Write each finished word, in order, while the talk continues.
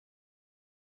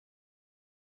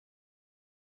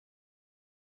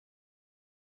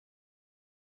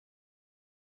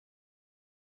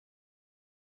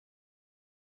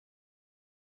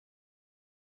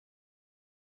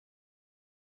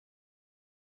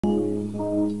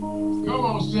Come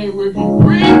on, say it with me.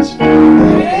 Preach.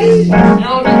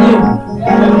 Elder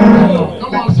Go.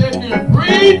 Come on, say it again.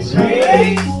 Preach.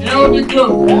 Elder Go.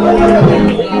 I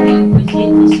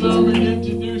present the sermon and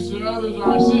introduce to others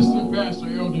our assistant pastor,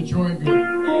 Elder Troy Goodwin.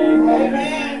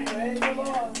 Amen. Praise the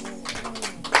Lord.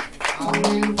 I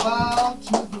made a vow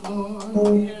to the Lord.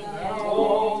 And I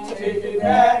won't take it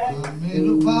back. I made a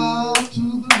vow to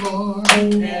the Lord.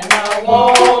 And I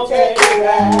won't take it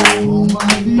back. On my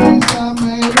knees I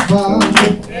made a vow.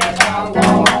 And I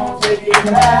won't take it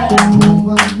back. On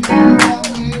my knees I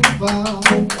made a vow.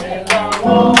 And I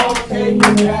won't take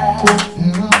it back.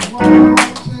 And I won't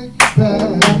take it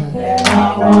back. And I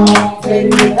won't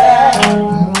take it back. And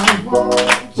I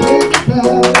won't take it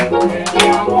back. And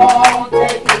I won't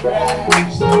take it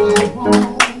back. So I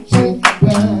won't take it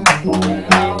back. And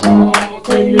I won't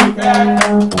take it back.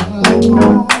 I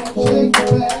won't take it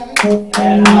back.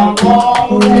 And I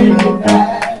won't take it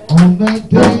back. On that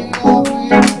day I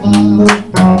made a vow.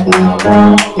 And I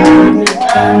won't take it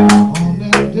back. On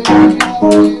that day I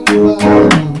made a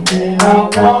vow. And I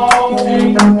won't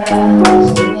take it back.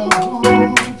 Said I won't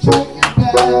take it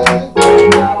back.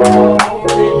 And I won't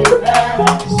take it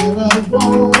back. Said I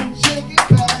won't take it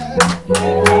back.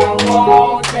 And I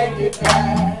won't take it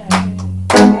back.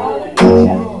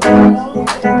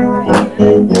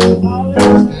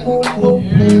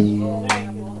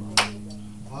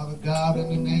 Father God, in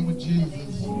the name of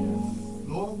Jesus,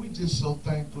 Lord, we just so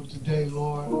thankful today,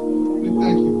 Lord. We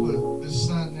thank you for the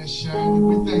sun that's shining.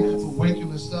 We thank you for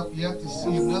waking us up yet to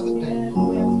see another day,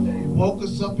 Lord. You woke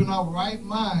us up in our right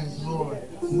minds, Lord.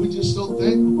 And we're just so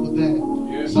thankful for that.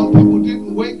 Yes. Some people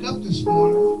didn't wake up this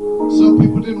morning. Some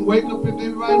people didn't wake up in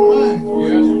their right mind.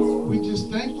 Yes. We just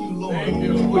thank you, Lord, Thank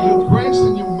you. for your grace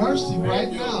and your mercy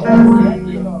right now. Thank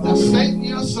you. Now, Satan,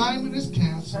 your assignment is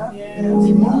canceled.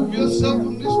 Remove yourself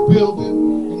from this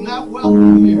building. You're not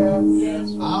welcome here.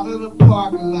 Yes. Out of the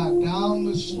parking lot, down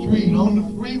the street, on the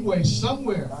freeway,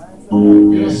 somewhere.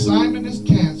 Your assignment is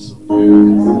canceled.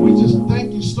 We just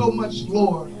thank you so much,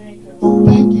 Lord.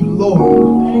 Thank you,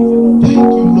 Lord. Thank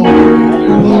you,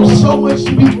 Lord. Lord, so much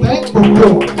to be thankful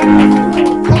for.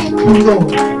 Thank you,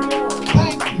 Lord.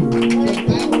 Thank you.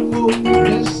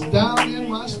 Thankfulness down in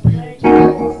my spirit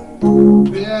today.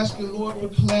 We're asking, Lord, for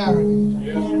clarity.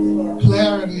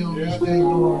 Clarity on this day,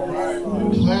 Lord.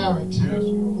 Clarity.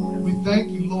 We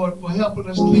thank you, Lord, for helping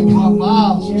us keep our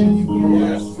vows to you,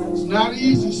 Lord. It's not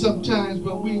easy sometimes,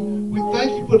 but we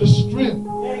thank you for the strength,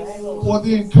 for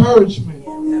the encouragement.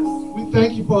 We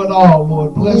thank you for it all,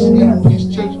 Lord. Bless the Inner Peace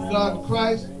Church of God in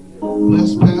Christ.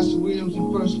 Bless Pastor Williams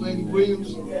and First Lady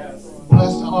Williams.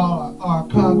 Bless our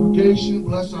congregation.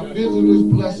 Bless our visitors.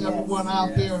 Bless everyone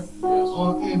out there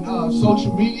in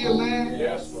social media land.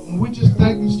 And we just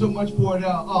thank you so much for it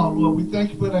all, Lord. We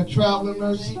thank you for that traveling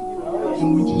mercy.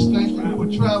 And we just thank you for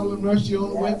traveling mercy on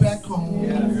the way back home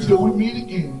until we meet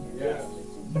again.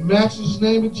 In the matchless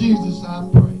name of Jesus, I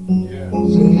pray.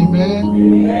 Say amen.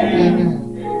 Amen.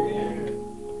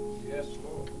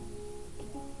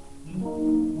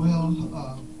 Well,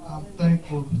 I'm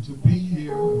thankful to be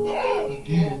here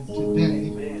again today.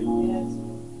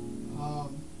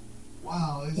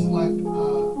 Wow, it's like the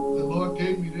Lord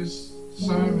gave me this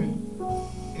sermon,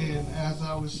 and as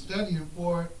I was studying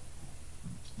for it,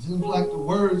 it seems like the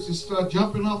words just start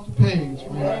jumping off the page,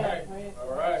 man. All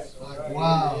right. It's like,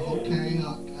 wow, okay,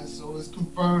 so it's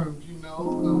confirmed, you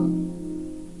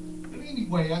know. But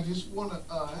anyway, I just want to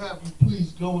have you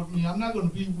please go with me. I'm not going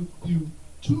to be with you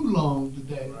too long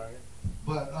today,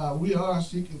 but we are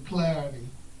seeking clarity,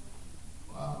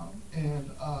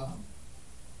 and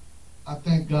I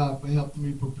thank God for helping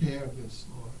me prepare this,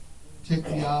 Lord. Take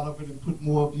me out of it and put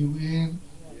more of you in,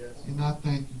 and I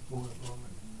thank you for it, Lord.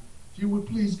 If you would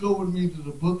please go with me to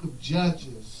the book of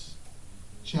Judges,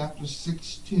 chapter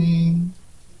 16,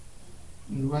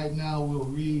 and right now we'll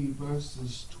read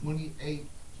verses 28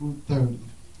 through 30.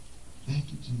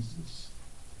 Thank you, Jesus.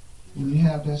 When you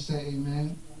have that, say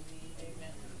amen.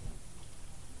 Amen.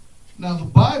 Now the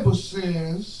Bible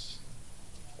says,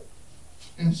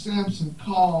 and Samson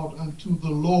called unto the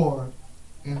Lord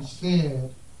and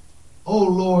said, O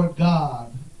Lord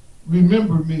God,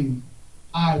 remember me,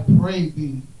 I pray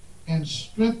thee, and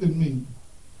strengthen me,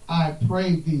 I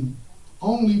pray thee,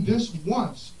 only this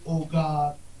once, O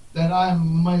God, that I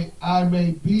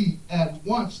may be at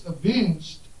once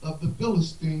avenged of the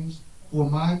Philistines for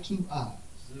my two eyes.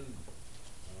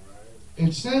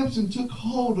 And Samson took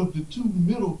hold of the two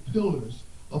middle pillars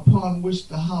upon which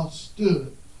the house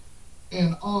stood,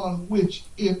 and on which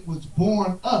it was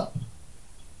borne up,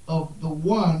 of the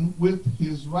one with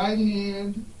his right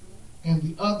hand and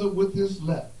the other with his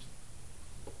left.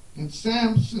 And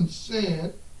Samson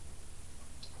said,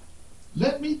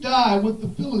 "Let me die with the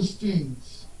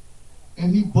Philistines."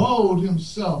 And he bowed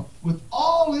himself with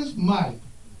all his might,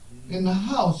 and the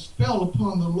house fell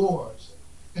upon the lords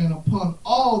and upon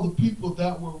all the people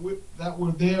that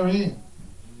were therein.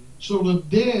 So the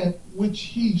dead which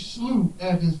he slew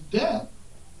at his death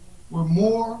were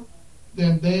more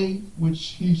than they which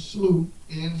he slew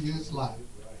in his life.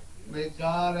 May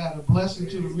God add a blessing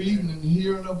to the reading and the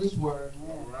hearing of his word.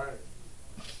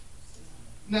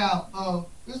 Now,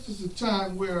 this is a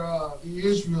time where the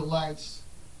Israelites,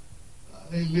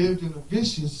 they lived in a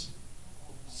vicious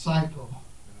cycle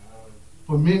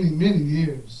for many, many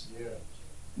years.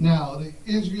 Now, the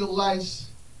Israelites,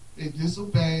 they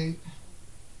disobeyed.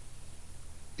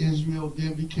 Israel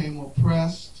then became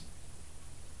oppressed.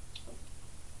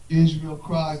 Israel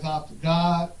cries out to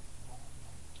God.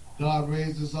 God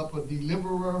raises up a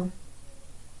deliverer.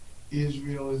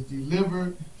 Israel is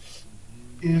delivered.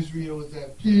 Israel is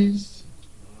at peace.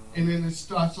 And then it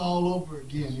starts all over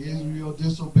again. Israel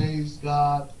disobeys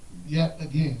God yet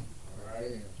again.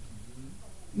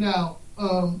 Now,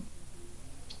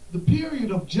 the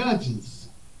period of Judges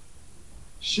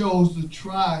shows the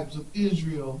tribes of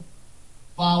Israel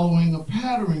following a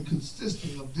pattern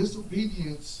consisting of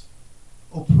disobedience,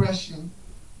 oppression,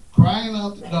 crying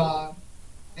out to God,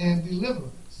 and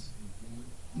deliverance.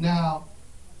 Now,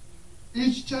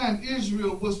 each time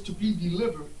Israel was to be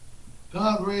delivered,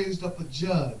 God raised up a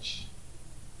judge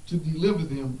to deliver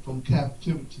them from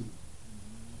captivity.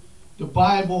 The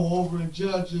Bible over in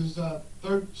Judges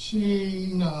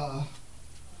 13,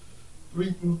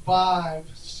 3 through 5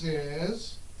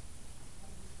 says,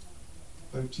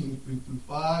 13, 3 through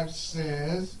 5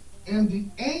 says, "And the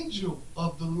angel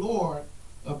of the Lord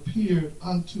appeared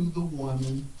unto the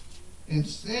woman, and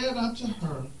said unto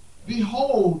her,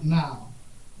 Behold now,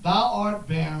 thou art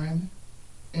barren,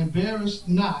 and bearest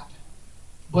not,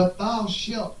 but thou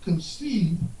shalt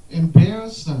conceive and bear a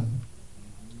son.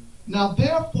 Now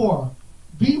therefore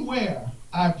beware,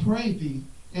 I pray thee,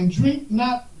 and drink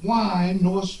not wine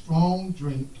nor strong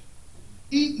drink.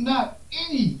 Eat not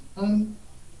any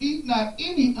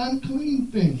unclean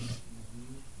thing.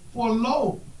 For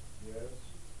lo,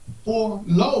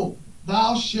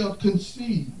 thou shalt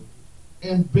conceive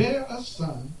and bear a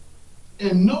son,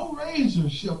 and no razor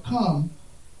shall come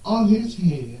on his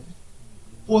head,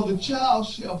 for the child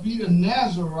shall be a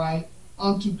Nazarite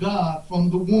unto God from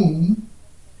the womb,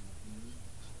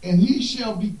 and he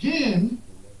shall begin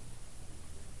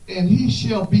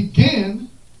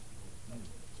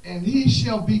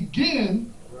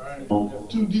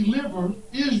to deliver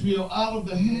Israel out of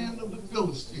the hand of the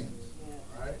Philistines."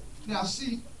 Right. Now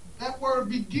see, that word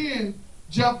 "begin"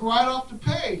 jumped right off the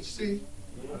page, see?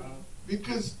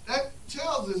 Because that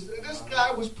tells us that this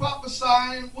guy was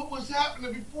prophesying what was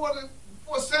happening before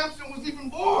Samson was even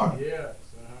born. Yes.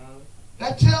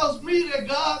 That tells me that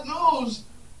God knows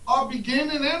our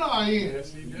beginning and our end.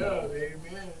 Yes, he does.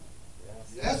 Amen.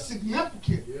 That's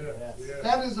significant. Yes.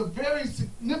 That is a very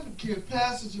significant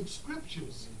passage of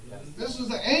scriptures. This is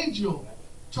an angel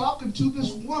talking to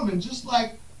this woman, just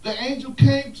like the angel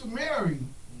came to Mary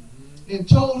and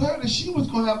told her that she was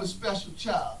going to have a special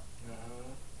child.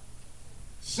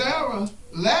 Sarah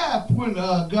laughed when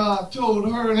God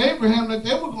told her and Abraham that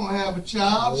they were going to have a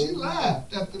child. She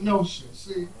laughed at the notion,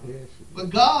 see?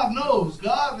 But God knows.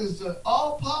 God is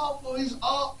all-powerful. He's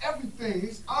all everything.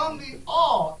 He's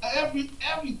omni-all.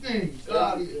 Everything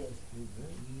God is.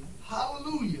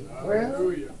 Hallelujah.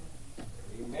 Hallelujah.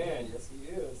 Amen. Yes, he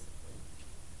is.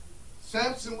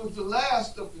 Samson was the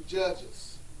last of the judges.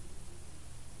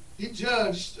 He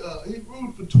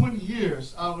ruled for 20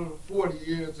 years out of the 40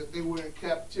 years that they were in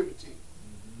captivity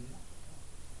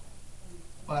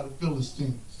by the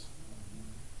Philistines.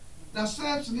 Now,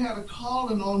 Samson had a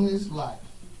calling on his life.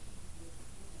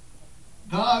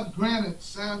 God granted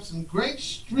Samson great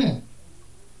strength,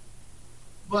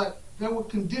 but there were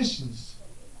conditions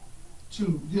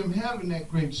to him having that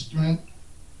great strength.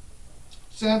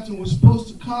 Samson was supposed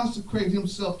to consecrate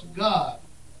himself to God,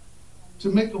 to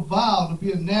make a vow to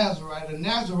be a Nazarite. A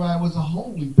Nazarite was a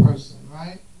holy person,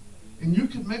 right? And you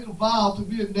could make a vow to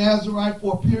be a Nazarite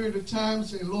for a period of time.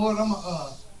 Say, Lord, I'm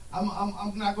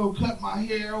not going to cut my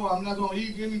hair, or I'm not going to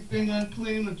eat anything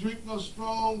unclean, or drink no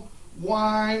strong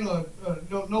wine, or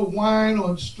no wine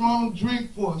or strong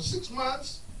drink for 6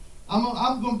 months. I'm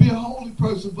going to be a holy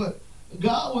person. But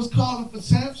God was calling for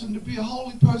Samson to be a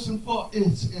holy person for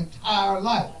his entire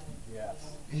life. Yes.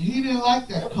 And he didn't like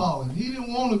that calling. He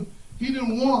didn't want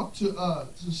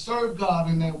to serve God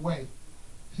in that way.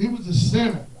 He was a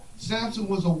sinner. Samson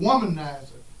was a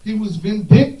womanizer. He was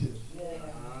vindictive.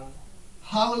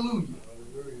 Hallelujah.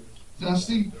 Now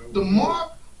see, the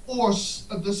mark or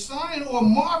the sign or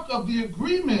mark of the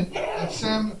agreement that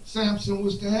Samson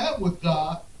was to have with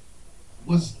God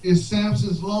is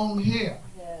Samson's long hair.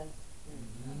 Yes.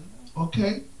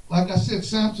 Okay? Like I said,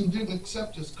 Samson didn't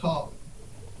accept his calling.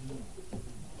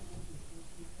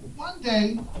 One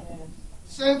day,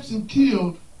 Samson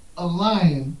killed a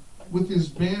lion with his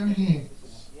bare hands.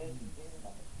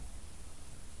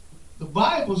 The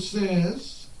Bible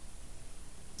says,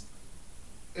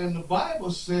 where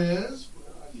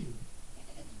are you?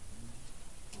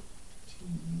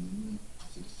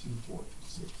 16, 4 through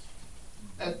 6.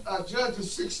 At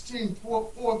Judges 16,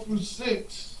 4 through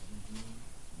 6,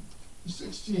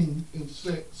 16 and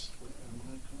 6.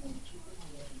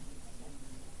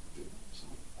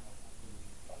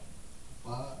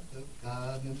 Father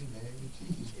God in the name of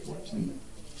Jesus. 14.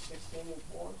 16 and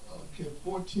 4. Okay,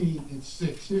 14 and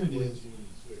 6. Here it is.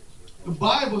 The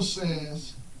Bible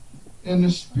says, and the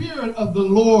Spirit of the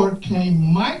Lord came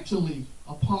mightily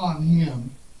upon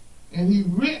him, and he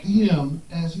rent him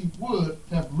as he would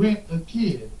have rent a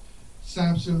kid.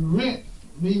 Samson rent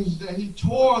means that he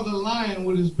tore the lion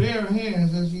with his bare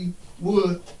hands as he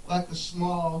would like a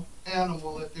small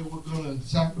animal that they were going to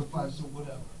sacrifice or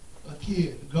whatever. A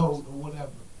kid, a goat or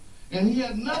whatever. And he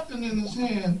had nothing in his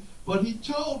hand, but he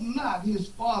told not his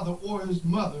father or his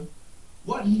mother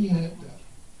what he had done.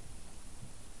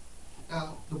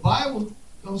 Now, the Bible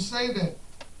don't say that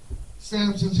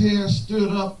Samson's hair stood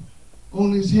up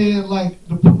on his head like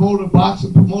the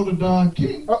boxing promoter Don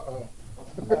King.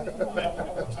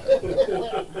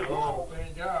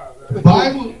 The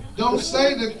Bible don't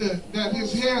say that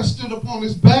his hair stood up on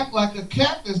his back like a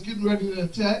cat that's getting ready to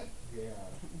attack.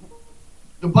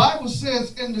 The Bible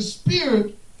says, and the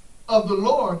Spirit of the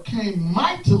Lord came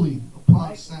mightily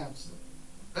upon Samson.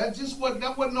 That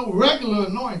wasn't no regular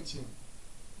anointing.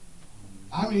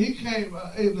 I mean,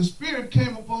 the Spirit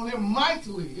came upon him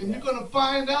mightily. And you're going to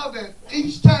find out that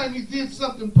each time he did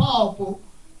something powerful,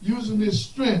 using his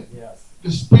strength,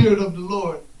 the Spirit of the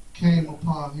Lord came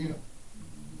upon him.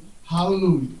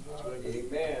 Hallelujah.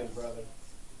 Amen, brother.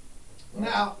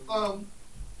 Now,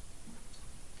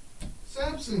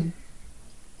 Samson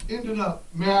ended up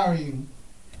marrying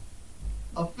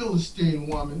a Philistine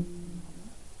woman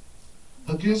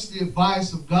against the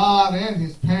advice of God and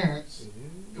his parents.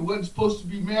 It wasn't supposed to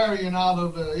be marrying out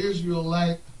of the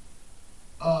Israelite.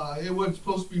 It wasn't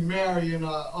supposed to be marrying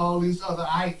all these other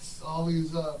ites, all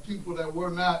these people that were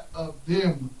not of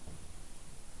them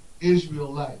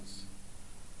Israelites.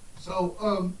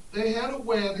 So they had a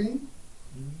wedding,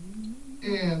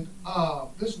 and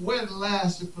this wedding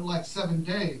lasted for like 7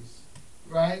 days.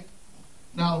 Right?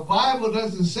 Now, the Bible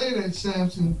doesn't say that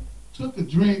Samson took a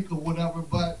drink or whatever,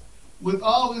 but with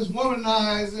all his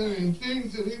womanizing and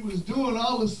things that he was doing,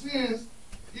 all the sins,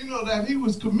 that he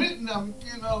was committing them,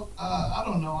 I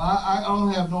don't know. I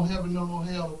don't have no heaven or no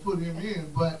hell to put him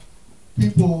in, but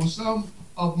some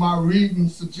of my reading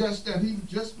suggest that he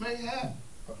just may have.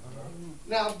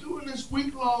 Now, doing this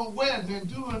week-long wedding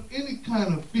and doing any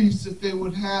kind of feast that they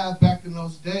would have back in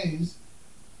those days,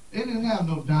 they didn't have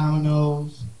no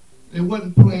dominoes. They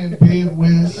wasn't playing bid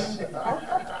whist.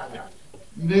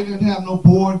 They didn't have no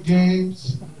board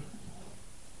games.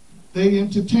 They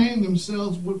entertained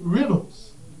themselves with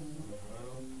riddles.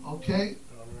 Okay?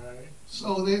 All right.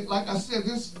 So they, like I said,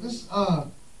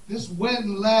 this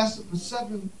wedding lasted for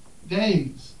 7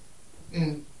 days,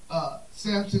 and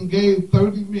Samson gave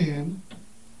 30 men,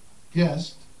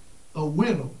 guests, a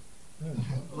widow.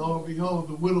 Lo and behold,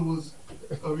 the widow was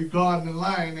regarding the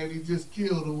lion that he just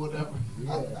killed or whatever.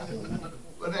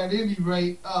 But at any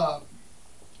rate,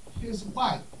 his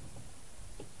wife,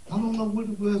 I don't know what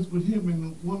it was with him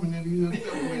and the woman that he hooked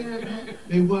up with.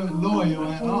 They weren't loyal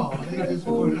at all. They just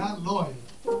were not loyal.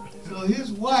 So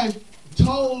his wife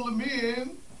told the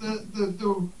men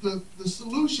the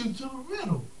solution to the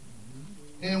riddle.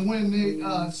 And when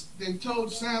they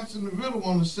told Samson the riddle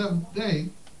on the 7th day,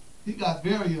 he got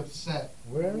very upset.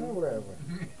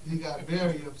 He got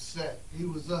very upset. He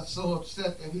was so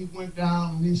upset that he went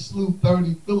down and he slew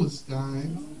 30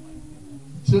 Philistines,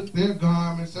 took their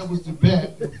garments. That was the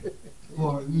bet,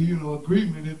 or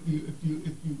agreement. If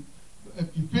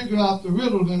you figure out the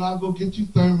riddle, then I'll go get you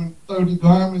 30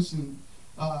 garments and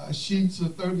sheets or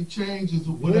 30 changes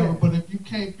or whatever. Yeah. But if you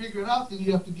can't figure it out, then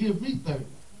you have to give me 30.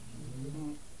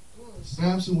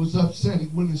 Samson was upset. He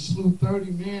went and slew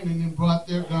 30 men and then brought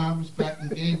their garments back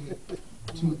and gave it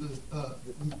to the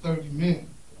 30 men.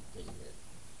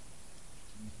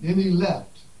 Then he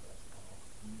left.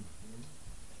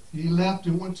 He left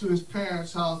and went to his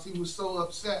parents' house. He was so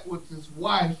upset with his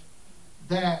wife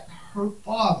that her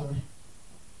father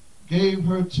gave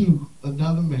her to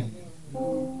another man.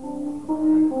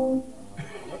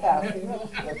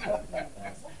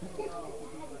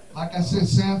 Like I said,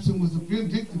 Samson was a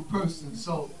vindictive person,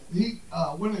 so he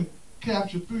went and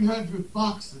captured 300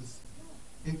 foxes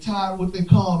and tied what they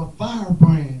call a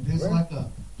firebrand. It's like a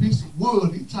piece of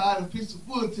wood. He tied a piece of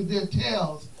wood to their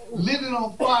tails, lit it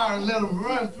on fire, and let them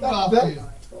run throughout there.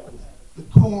 The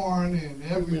corn and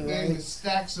everything, the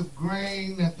stacks of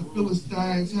grain that the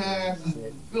Philistines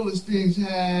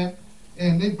had,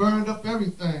 and they burned up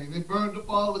everything. They burned up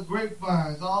all the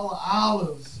grapevines, all the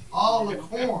olives, all the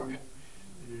corn.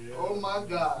 Oh my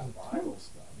God.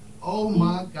 Oh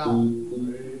my God.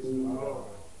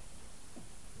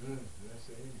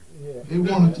 They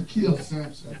wanted to kill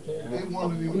Samson. They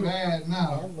wanted him bad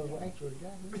now.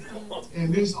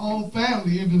 And his own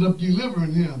family ended up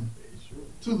delivering him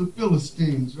to the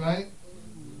Philistines, right?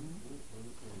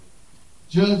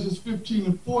 Judges 15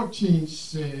 and 14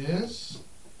 says,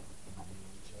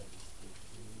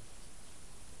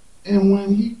 And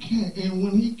when he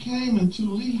came into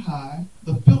Lehi,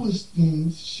 the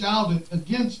Philistines shouted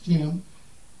against him,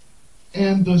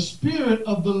 and the Spirit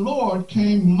of the Lord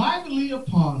came mightily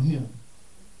upon him.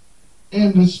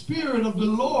 And the Spirit of the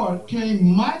Lord came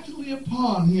mightily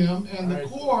upon him, and the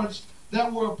cords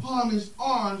that were upon his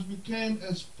arms became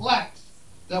as flax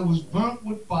that was burnt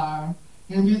with fire,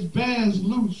 and his bands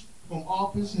loosed from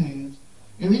off his hands.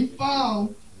 And he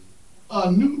found a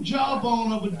new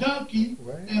jawbone of a donkey,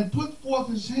 and put forth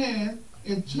his hand,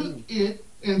 and took it,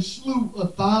 and slew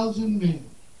 1,000 men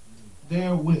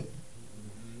therewith.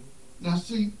 Now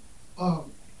see,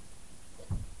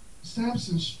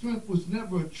 Samson's strength was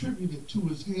never attributed to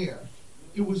his hair.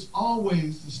 It was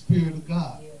always the Spirit of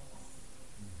God.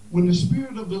 When the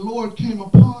Spirit of the Lord came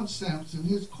upon Samson,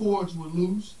 his cords were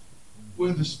loosed.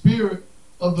 Where the Spirit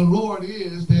of the Lord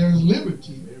is, there is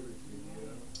liberty.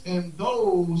 And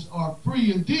those are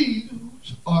free indeed who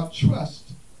are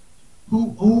trust,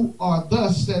 who are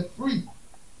thus set free.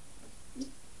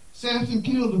 Samson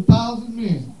killed 1,000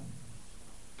 men.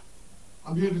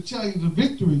 I'm here to tell you the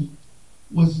victory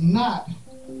was not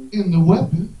in the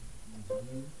weapon.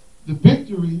 The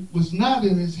victory was not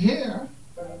in his hair.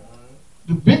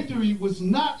 The victory was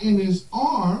not in his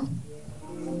arm.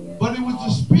 But it was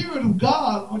the Spirit of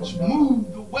God which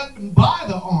moved the weapon by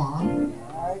the arm.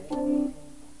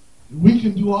 We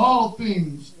can do all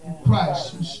things through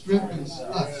Christ who strengthens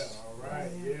us.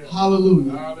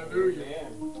 Hallelujah. Hallelujah.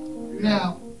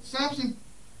 Now, Samson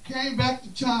came back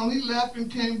to town. He left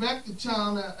and came back to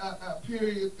town a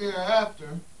period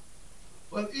thereafter.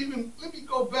 But even, let me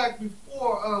go back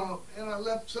before, and I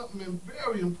left something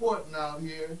very important out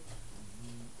here.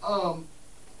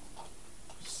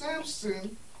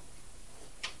 Samson,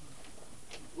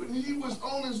 when he was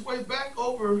on his way back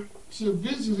over to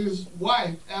visit his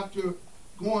wife after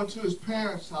going to his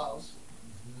parents' house,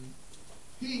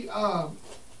 he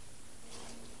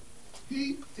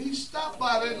stopped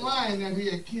by that lion that he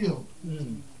had killed.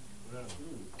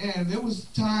 And it was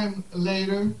time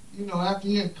later, you know, after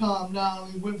he had calmed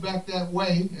down, he went back that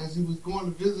way as he was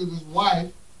going to visit his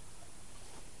wife.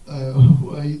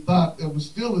 Well, he thought that was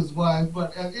still his wife,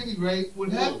 but at any rate, what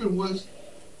happened was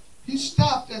he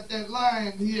stopped at that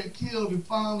lion he had killed and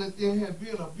found that there had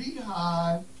been a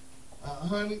beehive,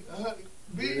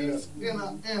 bees and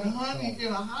honey in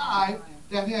a hive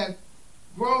that had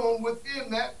grown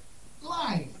within that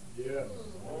lion. Yeah.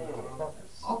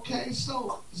 Okay,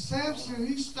 so Samson,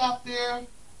 he stopped there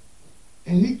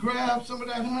and he grabbed some of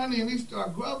that honey and he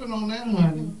started grubbing on that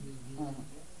honey.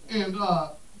 And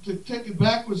to take it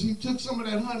backwards, he took some of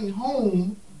that honey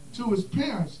home to his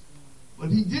parents. But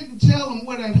he didn't tell them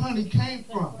where that honey came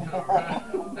from.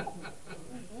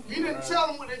 He didn't tell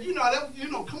them where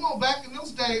that, come on, back in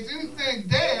those days, anything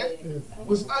dead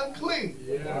was unclean.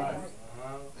 Yeah.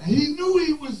 And he knew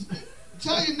he was,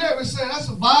 tell your neighbor, say, that's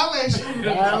a violation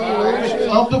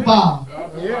of the vow.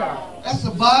 Yeah. That's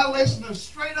a violation, a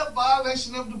straight up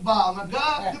violation of the vow. Now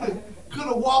God could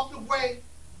have walked away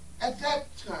at that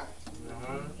time.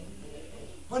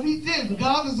 But he didn't.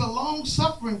 God is a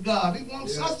long-suffering God. He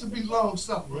wants us to be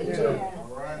long-suffering too. All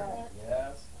right.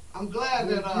 Yes. I'm glad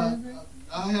that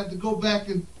I had to go back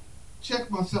and check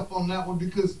myself on that one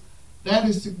because that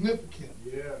is significant.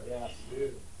 Yeah. Yes.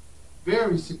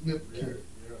 Very significant.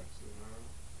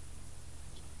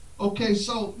 Okay,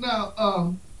 so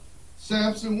now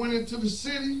Samson went into the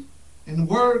city and the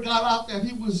word got out that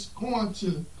he was going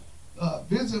to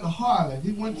visit a harlot.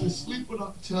 He went to sleep with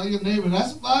her. Tell your neighbor,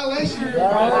 that's a violation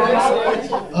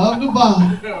of the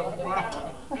vow.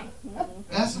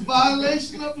 That's a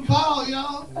violation of the vow,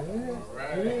 y'all.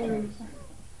 Right.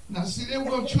 Now, see, they were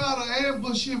going to try to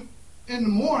ambush him in the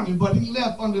morning, but he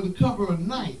left under the cover of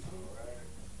night.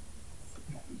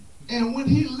 And when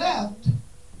he left,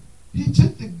 he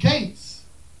took the gates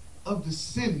of the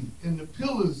city and the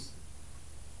pillars.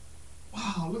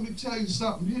 Wow, let me tell you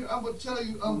something here. I'm going to tell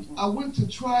you, I went to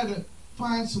try to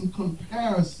find some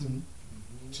comparison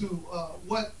to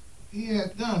what he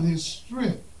had done, his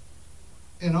strength,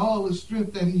 and all the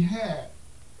strength that he had.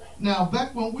 Now,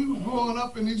 back when we were growing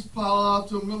up in East Palo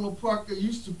Alto, Menlo Park, there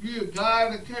used to be a guy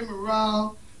that came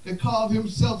around that called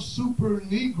himself Super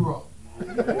Negro.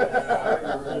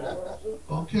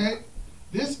 Okay?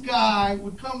 This guy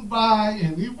would come by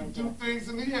and he would do things,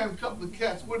 and he had a couple of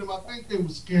cats with him. I think they were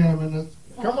scamming us.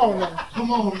 Come on now.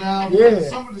 Come on now. Yeah.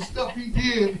 Some of the stuff he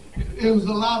did, it was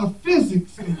a lot of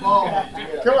physics involved.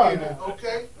 Come on now.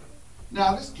 Okay?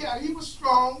 Now, this cat, he was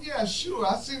strong. Yeah, sure.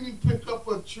 I seen him pick up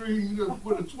a tree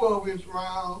with a 12-inch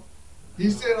round. He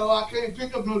said, oh, I can't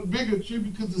pick up no bigger tree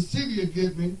because the city will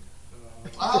get me.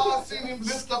 I seen him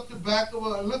lift up the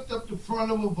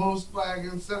front of a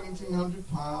Volkswagen, 1,700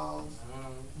 pounds.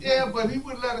 Yeah, but he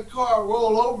would let a car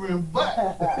roll over him.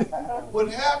 But what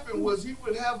happened was he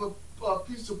would have a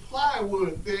piece of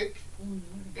plywood thick,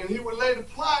 and he would lay the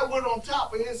plywood on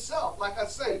top of himself. Like I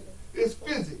say, it's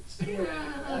physics.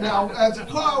 Now, as a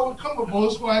car would come, a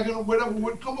Volkswagen or whatever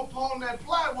would come upon that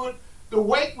plywood, the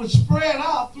weight would spread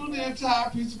out through the entire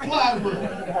piece of plywood.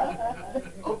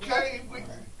 Okay?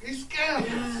 He scammed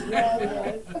us.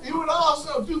 He would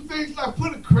also do things like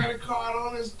put a credit card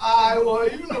on his eye or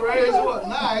even a razor or a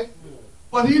knife,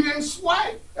 but he didn't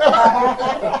swipe.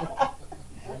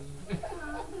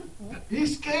 He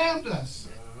scammed us.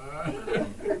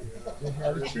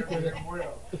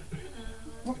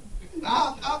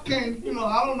 I can't,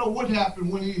 I don't know what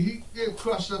happened when he did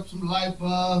crush up some light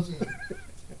bulbs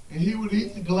and he would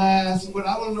eat the glass, but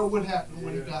I don't know what happened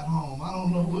when he got home. I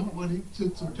don't know what he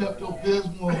took some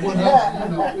Pepto-Bismol or what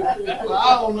happened, But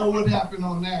I don't know what happened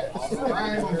on that. So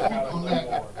I ain't gonna speak on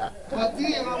that. But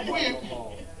then I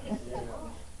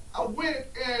went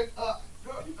and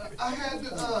I had to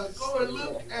go and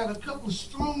look at a couple of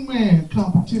strongman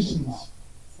competitions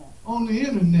on the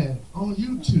internet, on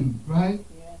YouTube, right?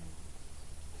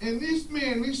 And these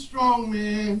strong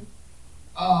men,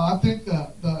 I think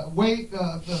the weight,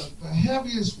 the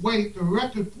heaviest weight, the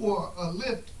record for a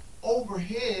lift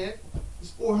overhead is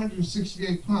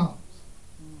 468 pounds.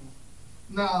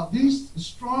 Now, these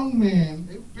strong men,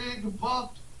 they were big and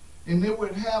buffed, and they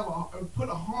would put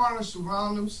a harness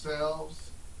around themselves,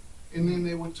 and then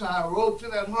they would tie a rope to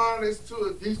that harness to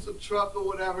a diesel truck or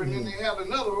whatever, and then they had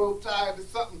another rope tied to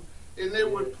something, and they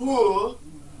would pull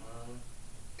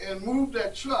and move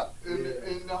that truck.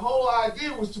 And the whole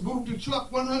idea was to move the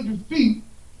truck 100 feet,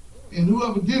 and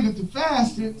whoever did it the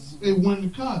fastest, they won the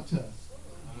contest.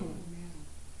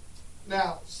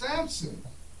 Now, Samson,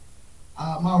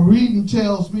 my reading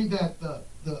tells me that the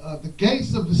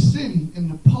gates of the city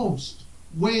and the post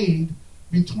weighed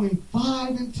between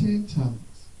 5 and 10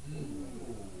 tons.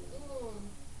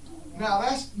 Now,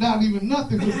 that's not even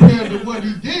nothing compared to what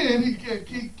he did. He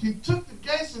took the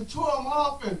gates and tore them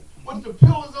off and with the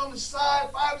pillars on the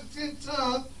side, 5 to 10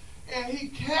 tons, and he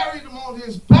carried them on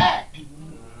his back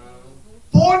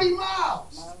 40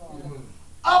 miles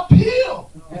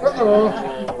uphill. Uphill.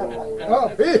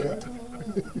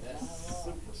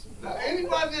 Now,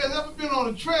 anybody that's ever been on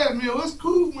a treadmill, it's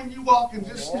cool when you walking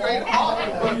just straight off,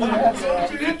 but as soon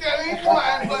as you hit that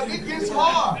incline, but it gets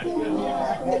hard.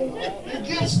 It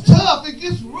gets tough. It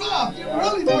gets rough. You're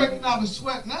really breaking out a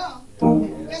sweat now.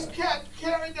 This cat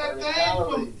carried that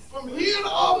thing from here to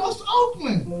almost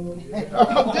Oakland.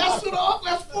 That's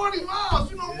 40 miles.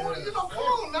 Come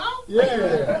on now.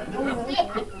 Yeah.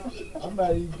 I'm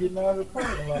not even getting out of the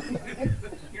parking lot.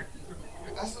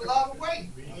 That's a lot of weight.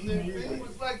 And the thing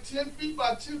was like 10 feet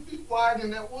by 10 feet wide,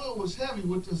 and that wood was heavy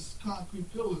with the concrete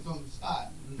pillars on the side.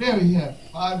 Very heavy,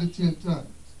 5 to 10 tons.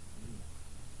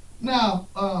 Now,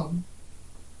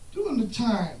 during the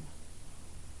time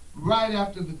right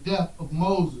after the death of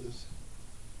Moses,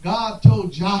 God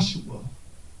told Joshua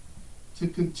to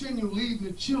continue leading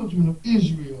the children of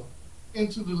Israel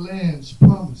into the lands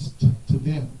promised to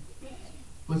them.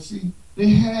 But see, they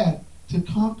had to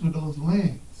conquer those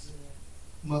lands,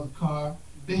 Mother Carr.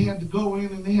 They had to go in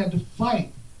and they had to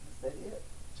fight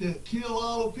to kill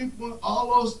all the people,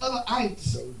 all those other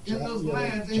ites in those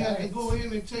lands. They had to go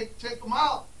in and take them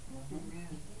out.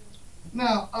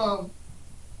 Now,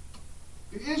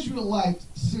 the Israelites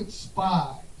sent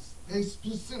spies. They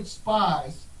sent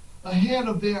spies ahead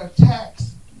of their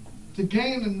attacks to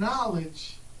gain the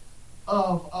knowledge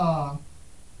of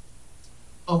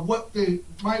what they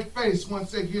might face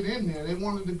once they get in there. They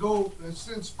wanted to go and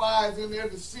send spies in there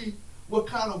to see what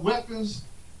kind of weapons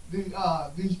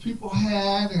these people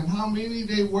had and how many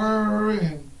they were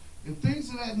and and things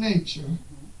of that nature,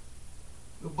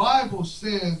 the Bible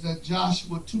says that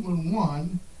Joshua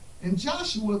 2:1, and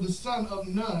Joshua the son of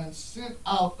Nun sent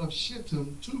out of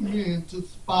Shittim 2 men to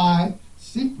spy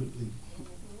secretly,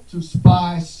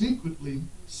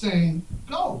 saying,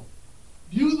 Go,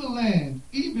 view the land,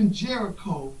 even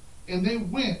Jericho. And they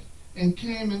went and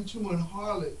came into an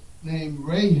harlot named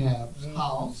Rahab's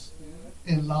house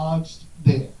and lodged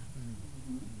there.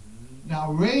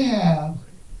 Now Rahab,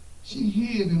 she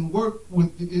hid and worked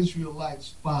with the Israelite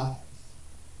spies.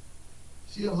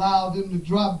 She allowed them to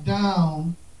drop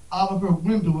down out of her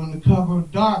window in the cover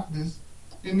of darkness.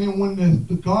 And then when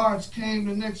the guards came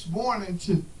the next morning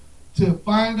to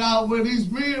find out where these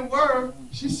men were,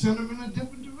 she sent them in a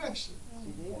different direction.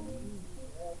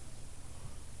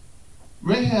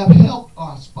 Rahab helped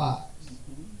our spies.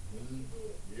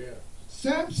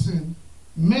 Samson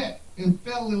met and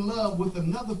fell in love with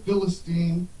another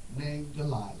Philistine named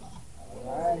Delilah.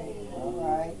 All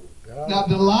right. Now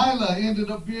Delilah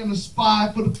ended up being a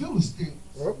spy for the Philistines.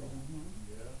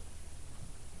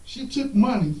 She took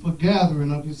money for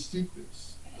gathering of his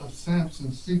secrets, of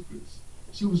Samson's secrets.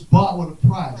 She was bought with a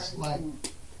price, like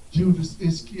Judas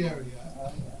Iscariot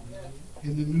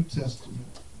in the New Testament.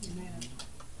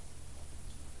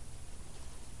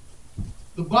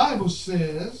 The Bible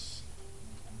says,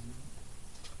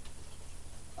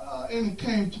 and it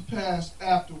came to pass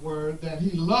afterward that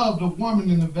he loved a woman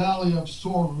in the valley of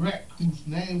Sorek, whose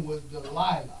name was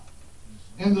Delilah.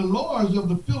 And the lords of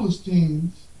the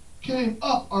Philistines came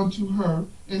up unto her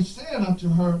and said unto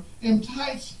her,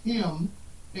 Entice him,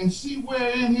 and see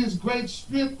wherein his great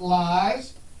strength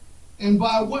lies, and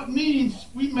by what means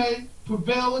we may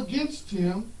prevail against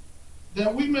him,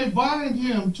 that we may bind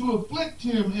him to afflict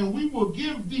him, and we will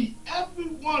give thee every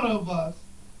one of us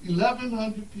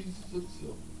 1,100 pieces of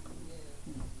silver.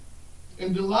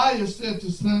 And Delilah said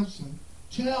to Samson,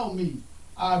 Tell me,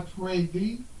 I pray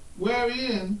thee,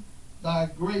 wherein thy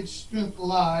great strength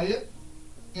lieth,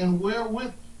 and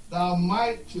wherewith thou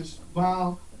mightest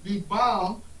be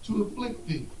bound to afflict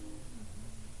thee.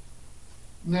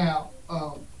 Now,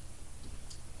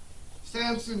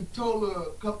 Samson told her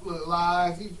a couple of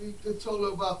lies. He told her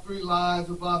about 3 lies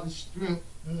about his strength.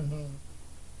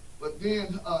 But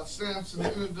then Samson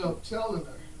ended up telling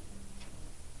her.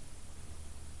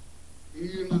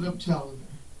 He ended up telling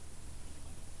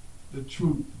her the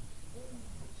truth.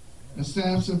 And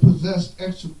Samson possessed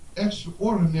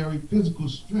extraordinary physical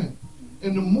strength.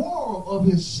 And the moral of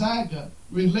his saga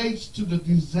relates to the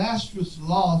disastrous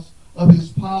loss of his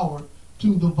power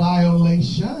to the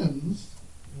violations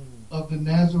of the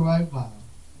Nazirite vow,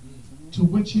 to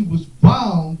which he was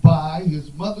bound by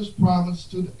his mother's promise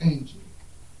to the angel.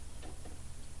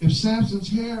 If Samson's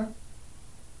hair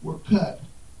were cut,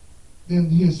 then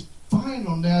his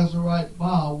final Nazirite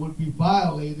vow would be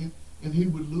violated and he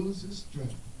would lose his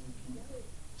strength.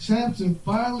 Samson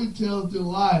finally tells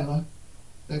Delilah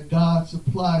that God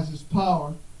supplies his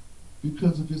power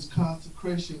because of his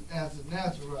consecration as a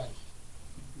Nazirite.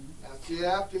 Now see,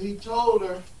 after he told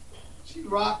her, she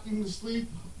rocked him to sleep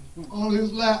on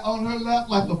her lap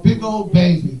like a big old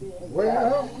baby.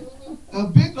 Well, A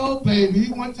big old baby.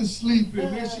 He went to sleep,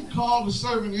 and then she called the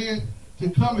servant in to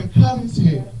come and cut his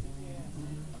hair.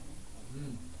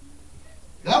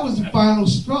 That was the final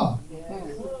straw.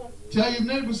 Tell your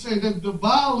neighbor, say that the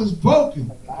vow is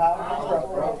broken.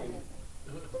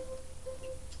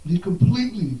 He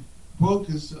completely broke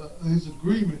his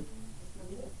agreement.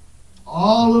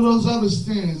 All of those other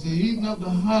sins, the eating of the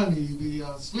honey, the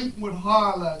sleeping with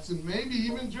harlots, and maybe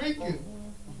even drinking.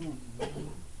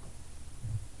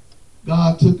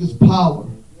 God took his power.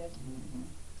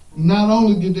 Not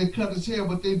only did they cut his hair,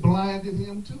 but they blinded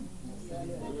him too.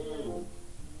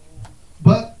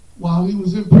 But while he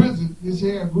was in prison, his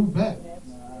hair grew back.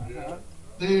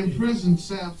 They imprisoned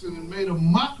Samson and made a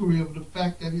mockery of the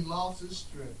fact that he lost his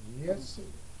strength. yes,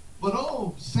 But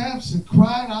Samson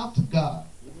cried out to God.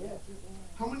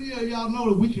 How many of y'all know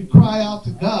that we can cry out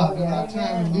to God in our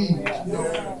time of need? You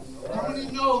know? How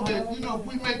many know that, if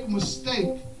we make a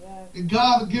mistake, that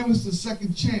God will give us a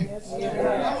second chance?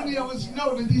 How many of us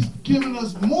know that he's given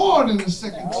us more than a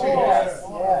second chance?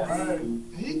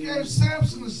 He gave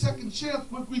Samson a second chance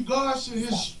with regards to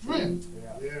his strength.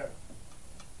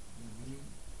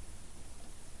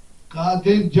 God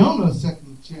gave Jonah a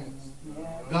second chance.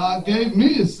 God gave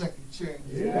me a second chance.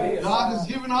 God has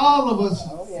given all of us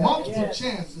multiple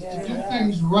chances to do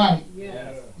things right.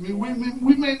 I mean,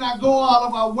 we may not go out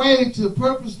of our way to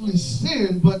purposely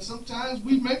sin, but sometimes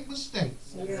we make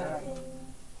mistakes.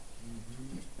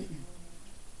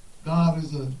 God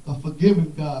is a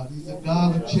forgiving God. He's a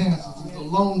God of chances. He's a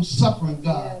long-suffering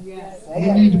God.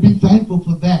 We need to be thankful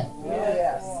for that.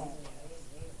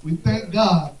 We thank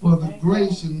God for the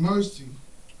grace and mercy.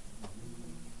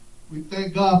 We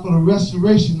thank God for the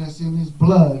restoration that's in his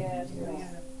blood. Yes,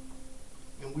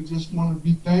 And we just want to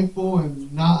be thankful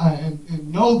and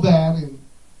know that and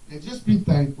just be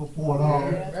thankful for it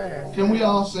all. yes. Can we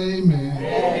all say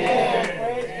amen?